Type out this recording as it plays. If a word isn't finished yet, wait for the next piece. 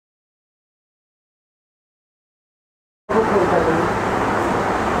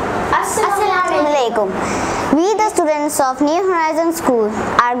Assalamualaikum. We the students of New Horizon School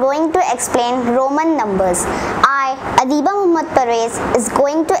are going to explain Roman numbers. I, Adiba Muhammad Parvez, is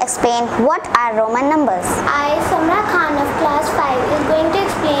going to explain what are Roman numbers. I, Samra Khan of class 5 is going to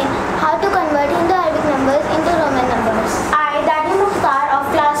explain how to convert Hindu-Arabic numbers into Roman numbers. I, Dani Mukhtar of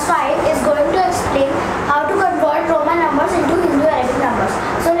class 5 is going to explain how to convert Roman numbers into Hindu-Arabic numbers.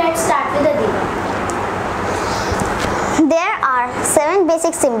 So let's start with Adiba. There are 7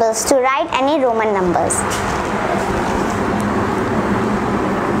 basic symbols to write any Roman numbers.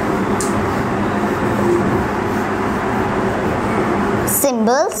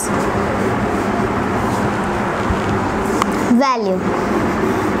 Symbols, value.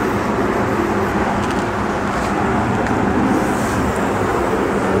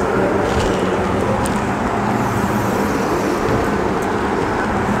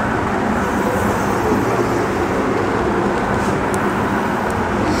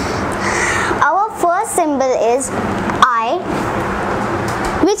 Symbol is I,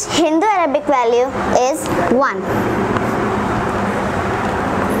 which Hindu-Arabic value is 1.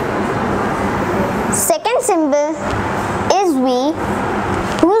 Second symbol is V,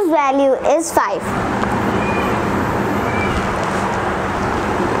 whose value is 5.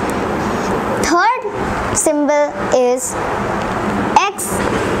 Third symbol is X,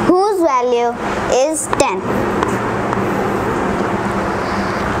 whose value is 10.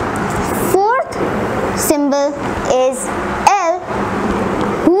 Symbol is L,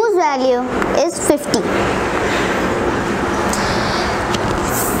 whose value is 50.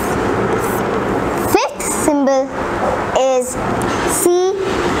 Fifth symbol is C,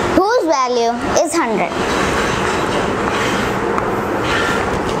 whose value is 100.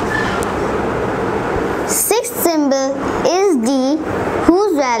 Sixth symbol is D,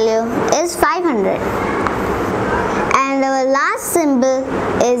 whose value is 500. And our last symbol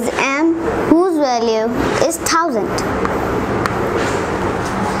is M, whose value is 1000.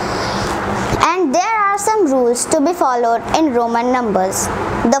 And there are some rules to be followed in Roman numbers.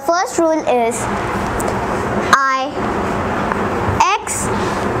 The first rule is I, X,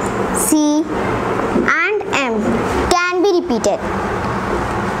 C and M can be repeated.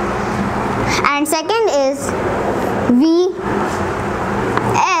 And second is V,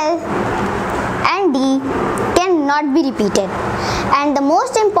 L and D cannot be repeated. And the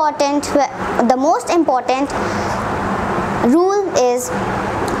most important rule is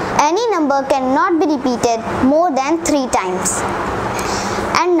any number cannot be repeated more than 3 times.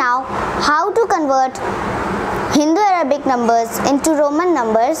 And now, how to convert Hindu-Arabic numbers into Roman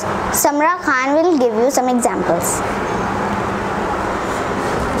numbers, Samra Khan will give you some examples.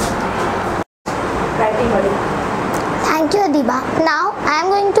 Thank you, Adiba. Now, I am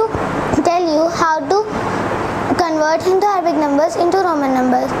going to tell you how to convert Hindu-Arabic numbers into Roman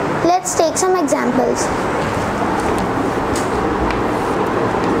numbers. Let's take some examples.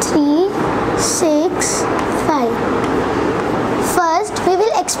 3, 6, 5. First, we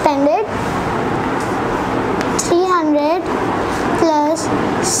will expand it. 300 plus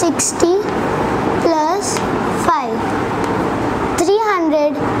 60 plus 5.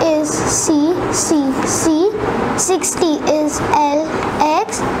 300 is C, 60 is L,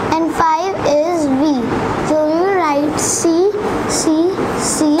 X and 5 is V. So we will write C,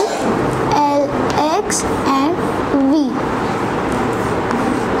 L, X and V.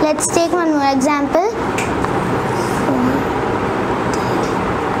 Let's take one more example.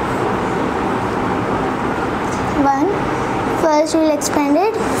 First we will expand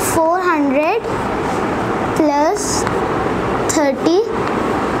it. 400 plus 30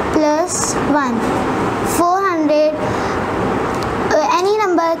 plus 1. 400, any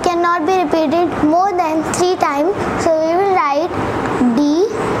number cannot be repeated more than 3 times. So we will write D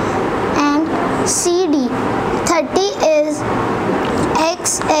and CD. 30 is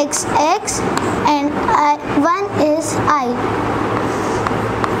X and 1 is I.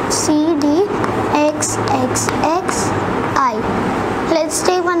 CD, X, I. Let's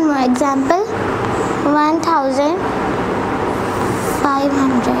take one more example.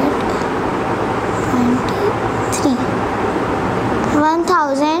 1523.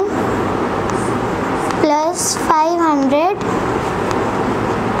 1000 plus 500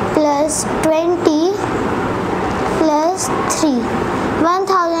 plus 20 plus 3.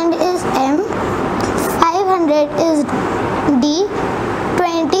 1000 is M, 500 is D,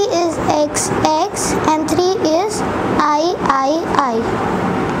 20 is X and 3 is I.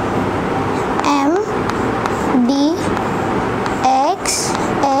 M, D, X,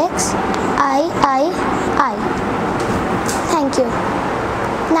 I. Thank you.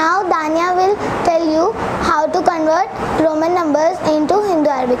 Now Dania will tell you how to convert Roman numbers into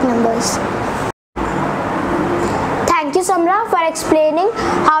Hindu-Arabic numbers. you, Samra, for explaining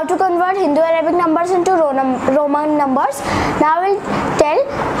how to convert Hindu-Arabic numbers into Roman numbers. Now we'll tell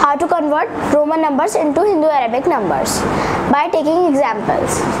how to convert Roman numbers into Hindu-Arabic numbers by taking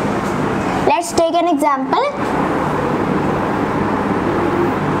examples. Let's take an example.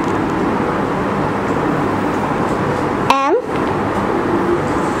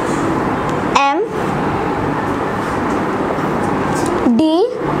 D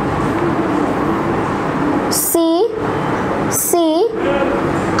C C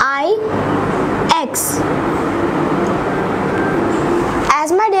I X.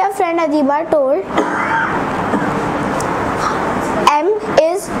 As my dear friend Adiba told, M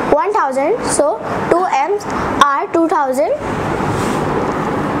is 1000, so 2 M's are 2000.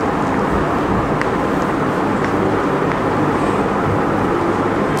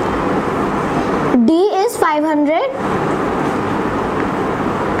 D is 500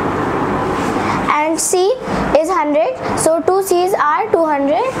 and C is 100, so 2 C's are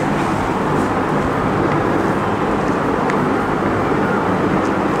 200.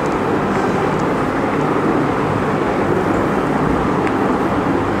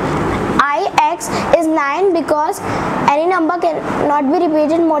 IX is 9 because any number cannot be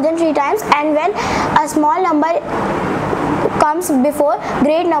repeated more than 3 times, and when a small number comes before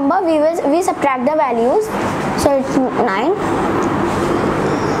great number, we subtract the values, so it's 9.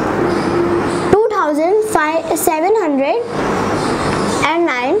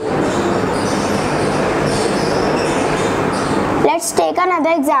 2709. Let's take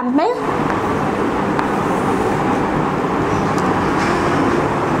another example.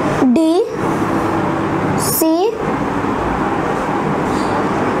 D C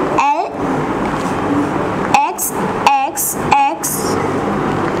L X X X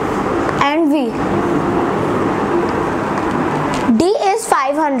and V. D is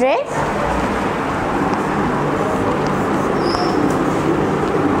 500.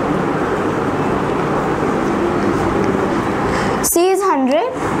 C is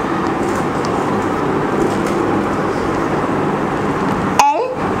 100. L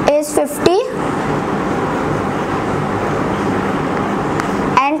is 50.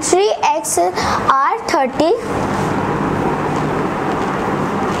 And 3X are 30.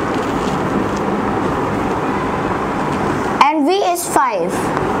 And V is 5.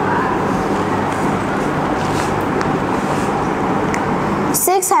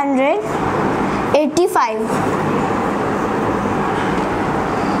 685.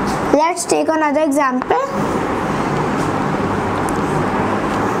 Let's take another example.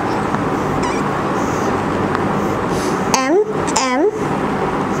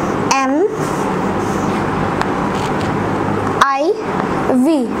 M I V.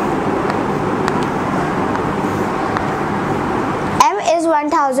 M is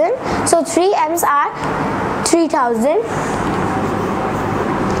 1000, so 3 M's are 3000.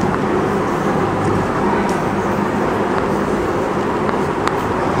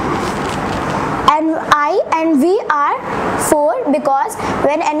 And I and V are 4 because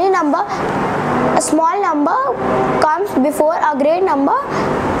when any number, a small number comes before a great number,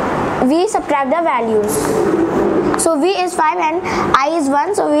 we subtract the values. So V is 5 and I is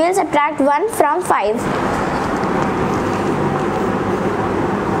 1, so we will subtract 1 from 5.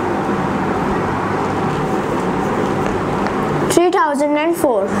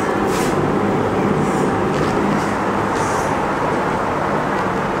 $3,004.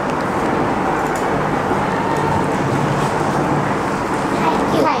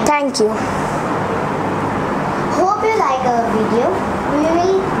 Thank you. Hope you like our video.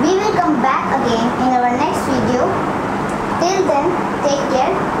 We will come back again in our next video. Till then, take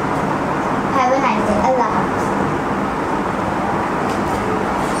care.